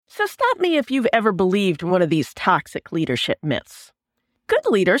So stop me if you've ever believed one of these toxic leadership myths. Good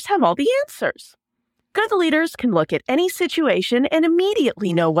leaders have all the answers. Good leaders can look at any situation and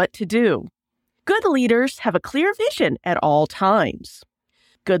immediately know what to do. Good leaders have a clear vision at all times.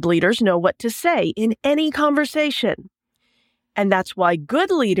 Good leaders know what to say in any conversation. And that's why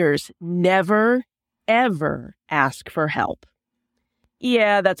good leaders never, ever ask for help.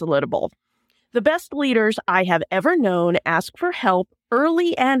 Yeah, that's a little bold. The best leaders I have ever known ask for help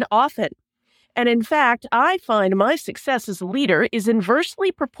early and often. And in fact, I find my success as a leader is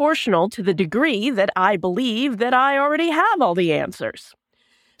inversely proportional to the degree that I believe that I already have all the answers.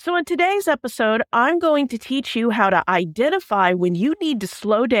 So in today's episode, I'm going to teach you how to identify when you need to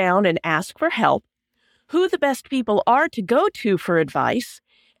slow down and ask for help, who the best people are to go to for advice,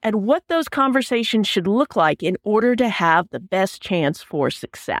 and what those conversations should look like in order to have the best chance for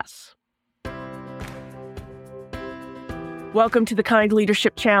success. Welcome to the Kind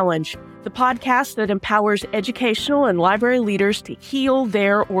Leadership Challenge, the podcast that empowers educational and library leaders to heal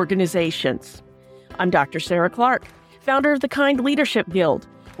their organizations. I'm Dr. Sarah Clark, founder of the Kind Leadership Guild,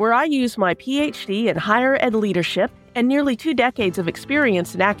 where I use my PhD in higher ed leadership and nearly 2 decades of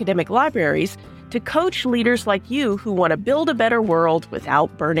experience in academic libraries to coach leaders like you who want to build a better world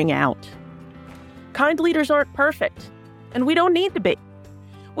without burning out. Kind leaders aren't perfect, and we don't need to be.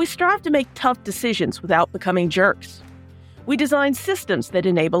 We strive to make tough decisions without becoming jerks. We design systems that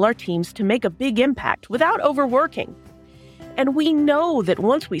enable our teams to make a big impact without overworking. And we know that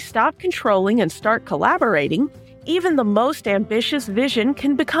once we stop controlling and start collaborating, even the most ambitious vision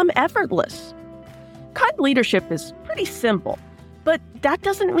can become effortless. Kind leadership is pretty simple, but that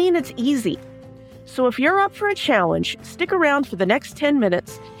doesn't mean it's easy. So if you're up for a challenge, stick around for the next 10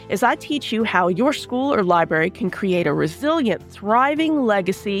 minutes as I teach you how your school or library can create a resilient, thriving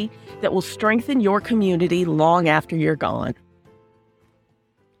legacy that will strengthen your community long after you're gone.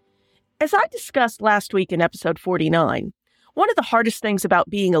 As I discussed last week in episode 49, one of the hardest things about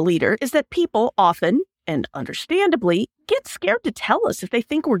being a leader is that people often, and understandably, get scared to tell us if they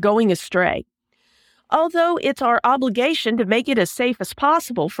think we're going astray. Although it's our obligation to make it as safe as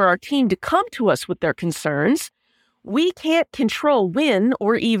possible for our team to come to us with their concerns, we can't control when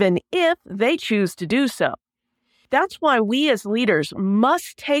or even if they choose to do so. That's why we as leaders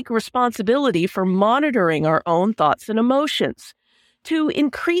must take responsibility for monitoring our own thoughts and emotions to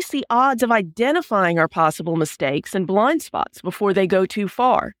increase the odds of identifying our possible mistakes and blind spots before they go too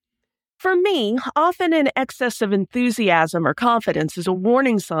far. For me, often an excess of enthusiasm or confidence is a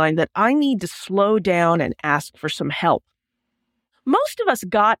warning sign that I need to slow down and ask for some help. Most of us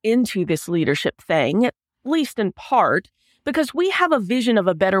got into this leadership thing, at least in part, because we have a vision of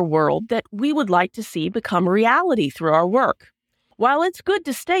a better world that we would like to see become reality through our work. While it's good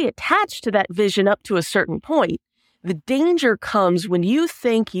to stay attached to that vision up to a certain point, the danger comes when you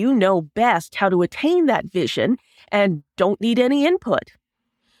think you know best how to attain that vision and don't need any input.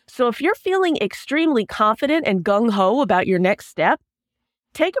 So if you're feeling extremely confident and gung-ho about your next step,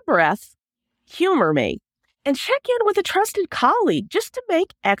 take a breath, humor me, and check in with a trusted colleague just to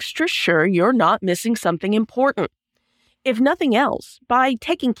make extra sure you're not missing something important. If nothing else, by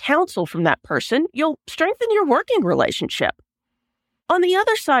taking counsel from that person, you'll strengthen your working relationship. On the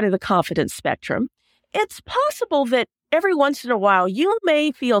other side of the confidence spectrum, it's possible that every once in a while you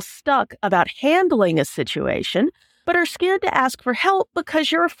may feel stuck about handling a situation, but are scared to ask for help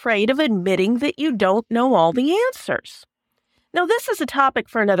because you're afraid of admitting that you don't know all the answers. Now, this is a topic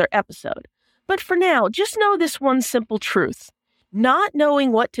for another episode, but for now, just know this one simple truth. Not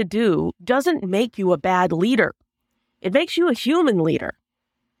knowing what to do doesn't make you a bad leader. It makes you a human leader.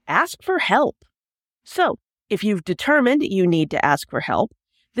 Ask for help. So, if you've determined you need to ask for help,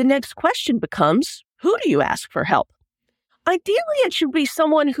 the next question becomes, who do you ask for help? Ideally, it should be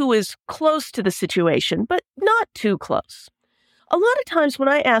someone who is close to the situation, but not too close. A lot of times when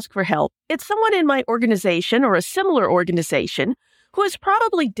I ask for help, it's someone in my organization or a similar organization who has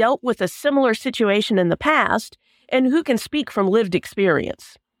probably dealt with a similar situation in the past and who can speak from lived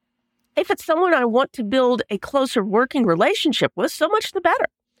experience. If it's someone I want to build a closer working relationship with, so much the better.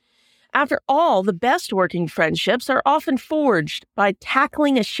 After all, the best working friendships are often forged by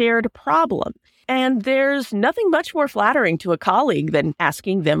tackling a shared problem, and there's nothing much more flattering to a colleague than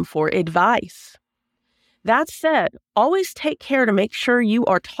asking them for advice. That said, always take care to make sure you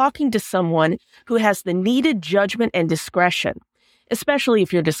are talking to someone who has the needed judgment and discretion, especially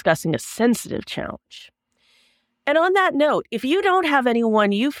if you're discussing a sensitive challenge. And on that note, if you don't have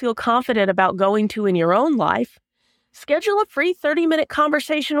anyone you feel confident about going to in your own life, schedule a free 30-minute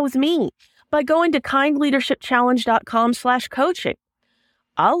conversation with me by going to kindleadershipchallenge.com/coaching.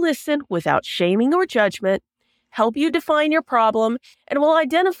 I'll listen without shaming or judgment, help you define your problem, and will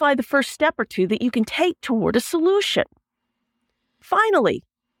identify the first step or two that you can take toward a solution. Finally,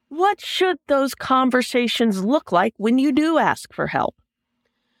 what should those conversations look like when you do ask for help?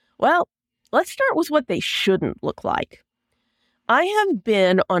 Well, let's start with what they shouldn't look like. I have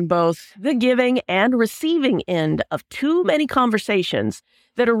been on both the giving and receiving end of too many conversations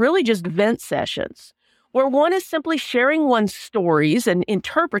that are really just vent sessions, where one is simply sharing one's stories and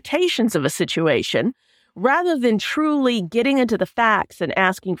interpretations of a situation rather than truly getting into the facts and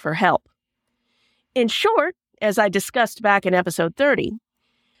asking for help. In short, as I discussed back in episode 30,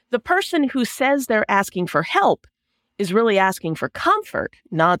 the person who says they're asking for help is really asking for comfort,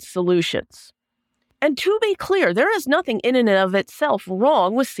 not solutions. And to be clear, there is nothing in and of itself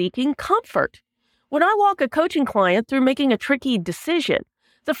wrong with seeking comfort. When I walk a coaching client through making a tricky decision,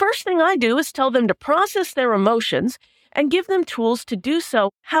 the first thing I do is tell them to process their emotions and give them tools to do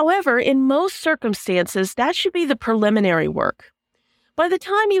so. However, in most circumstances, that should be the preliminary work. By the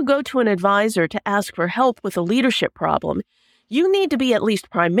time you go to an advisor to ask for help with a leadership problem, you need to be at least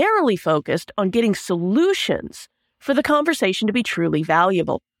primarily focused on getting solutions for the conversation to be truly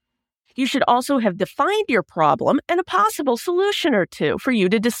valuable. You should also have defined your problem and a possible solution or two for you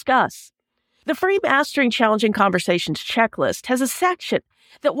to discuss. The free Mastering Challenging Conversations checklist has a section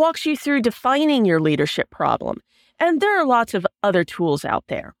that walks you through defining your leadership problem, and there are lots of other tools out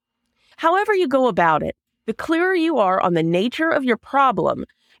there. However you go about it, the clearer you are on the nature of your problem,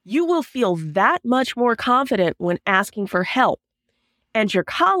 you will feel that much more confident when asking for help, and your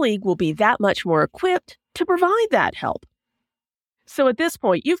colleague will be that much more equipped to provide that help. So at this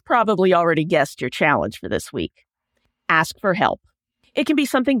point, you've probably already guessed your challenge for this week. Ask for help. It can be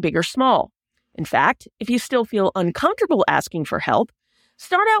something big or small. In fact, if you still feel uncomfortable asking for help,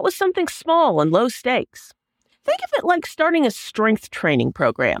 start out with something small and low stakes. Think of it like starting a strength training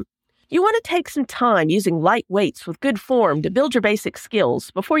program. You want to take some time using light weights with good form to build your basic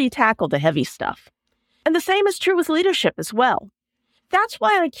skills before you tackle the heavy stuff. And the same is true with leadership as well. That's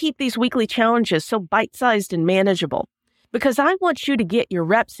why I keep these weekly challenges so bite-sized and manageable, because I want you to get your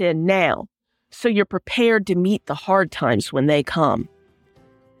reps in now so you're prepared to meet the hard times when they come.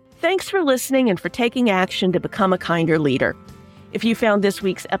 Thanks for listening and for taking action to become a kinder leader. If you found this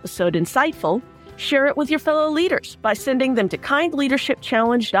week's episode insightful, share it with your fellow leaders by sending them to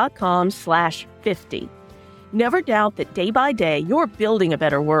kindleadershipchallenge.com/50. Never doubt that day by day you're building a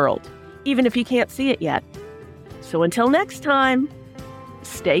better world, even if you can't see it yet. So until next time,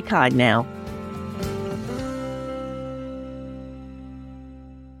 stay kind now.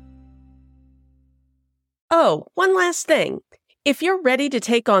 Oh, one last thing. If you're ready to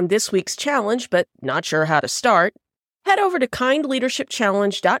take on this week's challenge but not sure how to start, head over to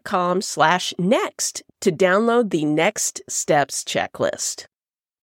kindleadershipchallenge.com/next to download the Next Steps checklist.